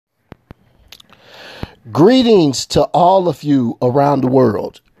Greetings to all of you around the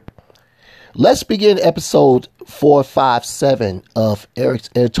world. Let's begin episode 457 of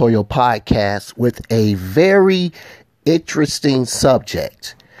Eric's Editorial Podcast with a very interesting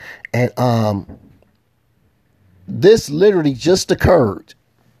subject. And this literally just occurred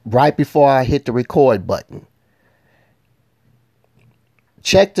right before I hit the record button.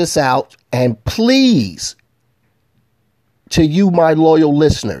 Check this out, and please, to you, my loyal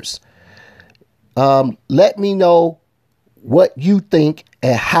listeners, let me know what you think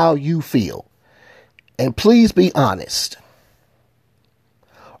and how you feel. And please be honest.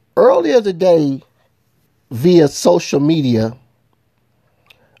 Earlier today, via social media,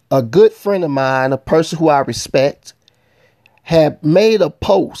 a good friend of mine, a person who I respect, had made a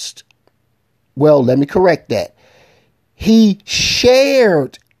post. Well, let me correct that. He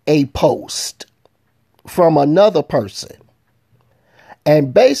shared a post from another person.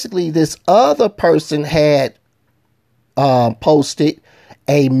 And basically, this other person had posted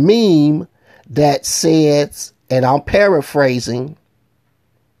a meme that says, and I'm paraphrasing,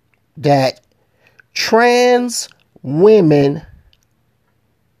 that trans women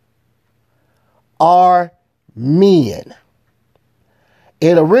are men.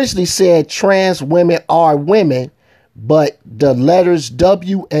 It originally said trans women are women, but the letters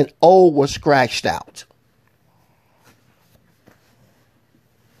W and O were scratched out.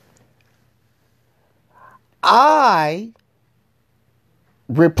 I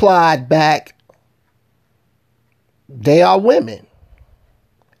replied back, they are women.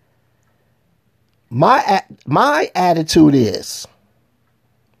 My attitude is,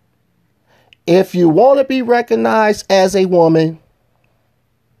 if you want to be recognized as a woman,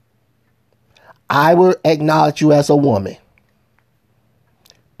 I will acknowledge you as a woman.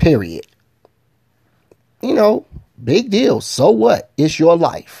 Period. You know, big deal. So what? It's your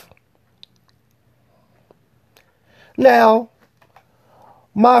life. Now,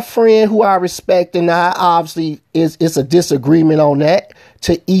 my friend who I respect, and I obviously is a disagreement on that,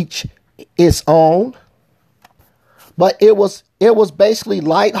 to each its own. But it was basically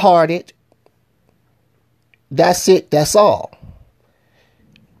lighthearted. That's it. That's all.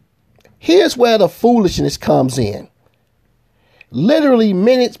 Here's where the foolishness comes in. Literally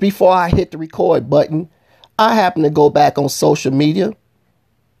minutes before I hit the record button, I happened to go back on social media,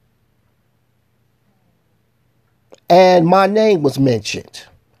 and my name was mentioned.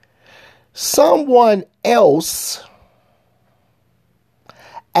 Someone else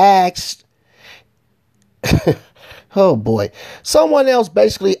asked, oh boy, someone else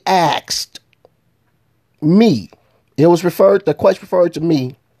basically asked me, the question referred to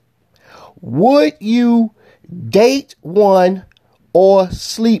me, would you date one or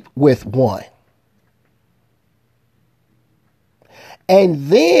sleep with one? And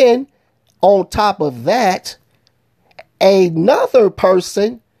then on top of that, another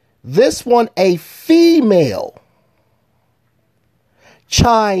person, this one a female,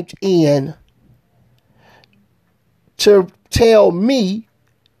 chimed in to tell me,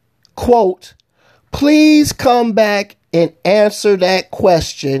 quote, please come back and answer that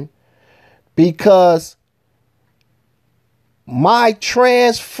question because my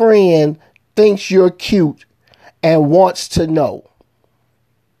trans friend thinks you're cute and wants to know.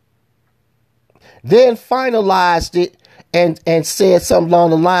 Then finalized it and said something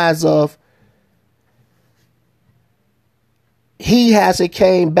along the lines of, he hasn't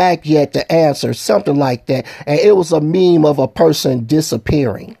came back yet to answer, something like that. And it was a meme of a person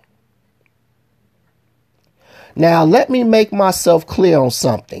disappearing. Now, let me make myself clear on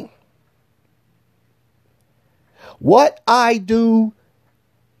something. What I do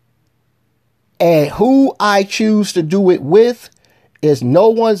and who I choose to do it with is no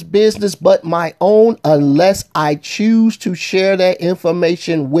one's business but my own, unless I choose to share that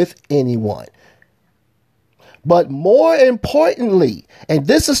information with anyone. But more importantly, and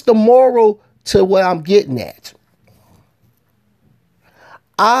this is the moral to what I'm getting at,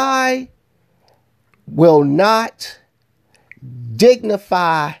 I will not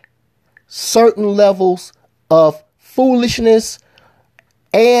dignify certain levels of foolishness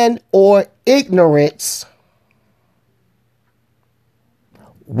and or ignorance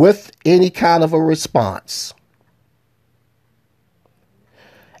with any kind of a response.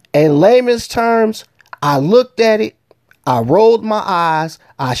 In layman's terms, I looked at it, I rolled my eyes,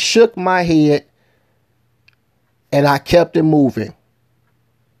 I shook my head, and I kept it moving.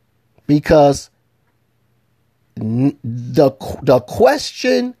 Because the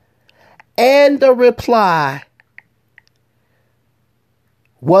question and the reply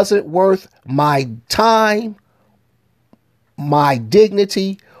wasn't worth my time, my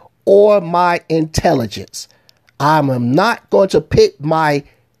dignity, or my intelligence. I am not going to pit my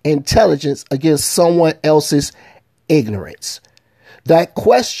intelligence against someone else's ignorance. That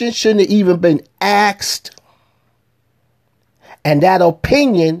question shouldn't have even been asked, and that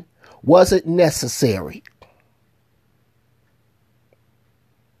opinion wasn't necessary.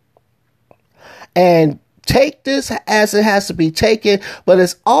 And take this as it has to be taken, but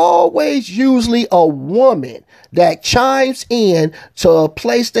it's always usually a woman that chimes in to a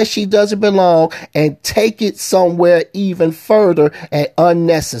place that she doesn't belong and take it somewhere even further and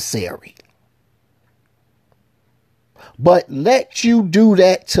unnecessary. But let you do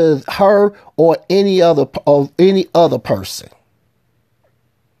that to her or any other person.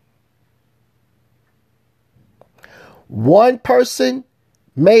 One person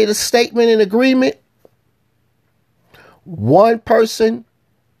made a statement in agreement. One person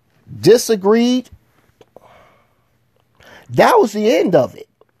disagreed. That was the end of it.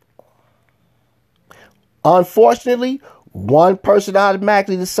 Unfortunately, one person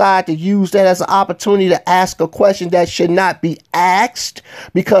automatically decided to use that as an opportunity to ask a question that should not be asked,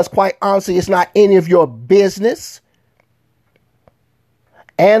 because quite honestly, it's not any of your business.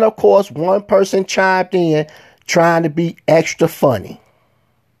 And of course, one person chimed in trying to be extra funny.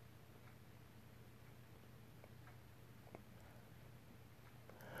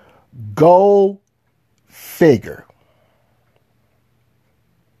 Go figure.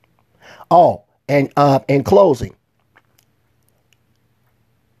 Oh, and in closing,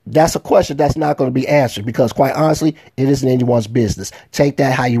 that's a question that's not going to be answered because, quite honestly, it isn't anyone's business. Take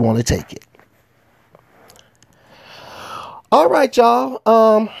that how you want to take it. All right,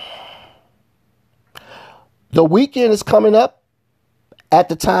 y'all. The weekend is coming up at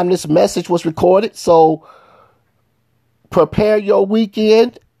the time this message was recorded, so prepare your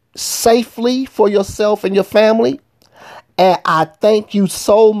weekend safely for yourself and your family. And I thank you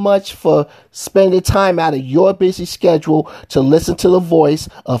so much for spending time out of your busy schedule to listen to the voice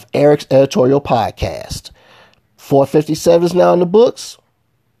of Eric's Editorial Podcast. 457 is now in the books.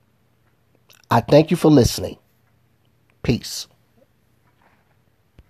 I thank you for listening. Peace.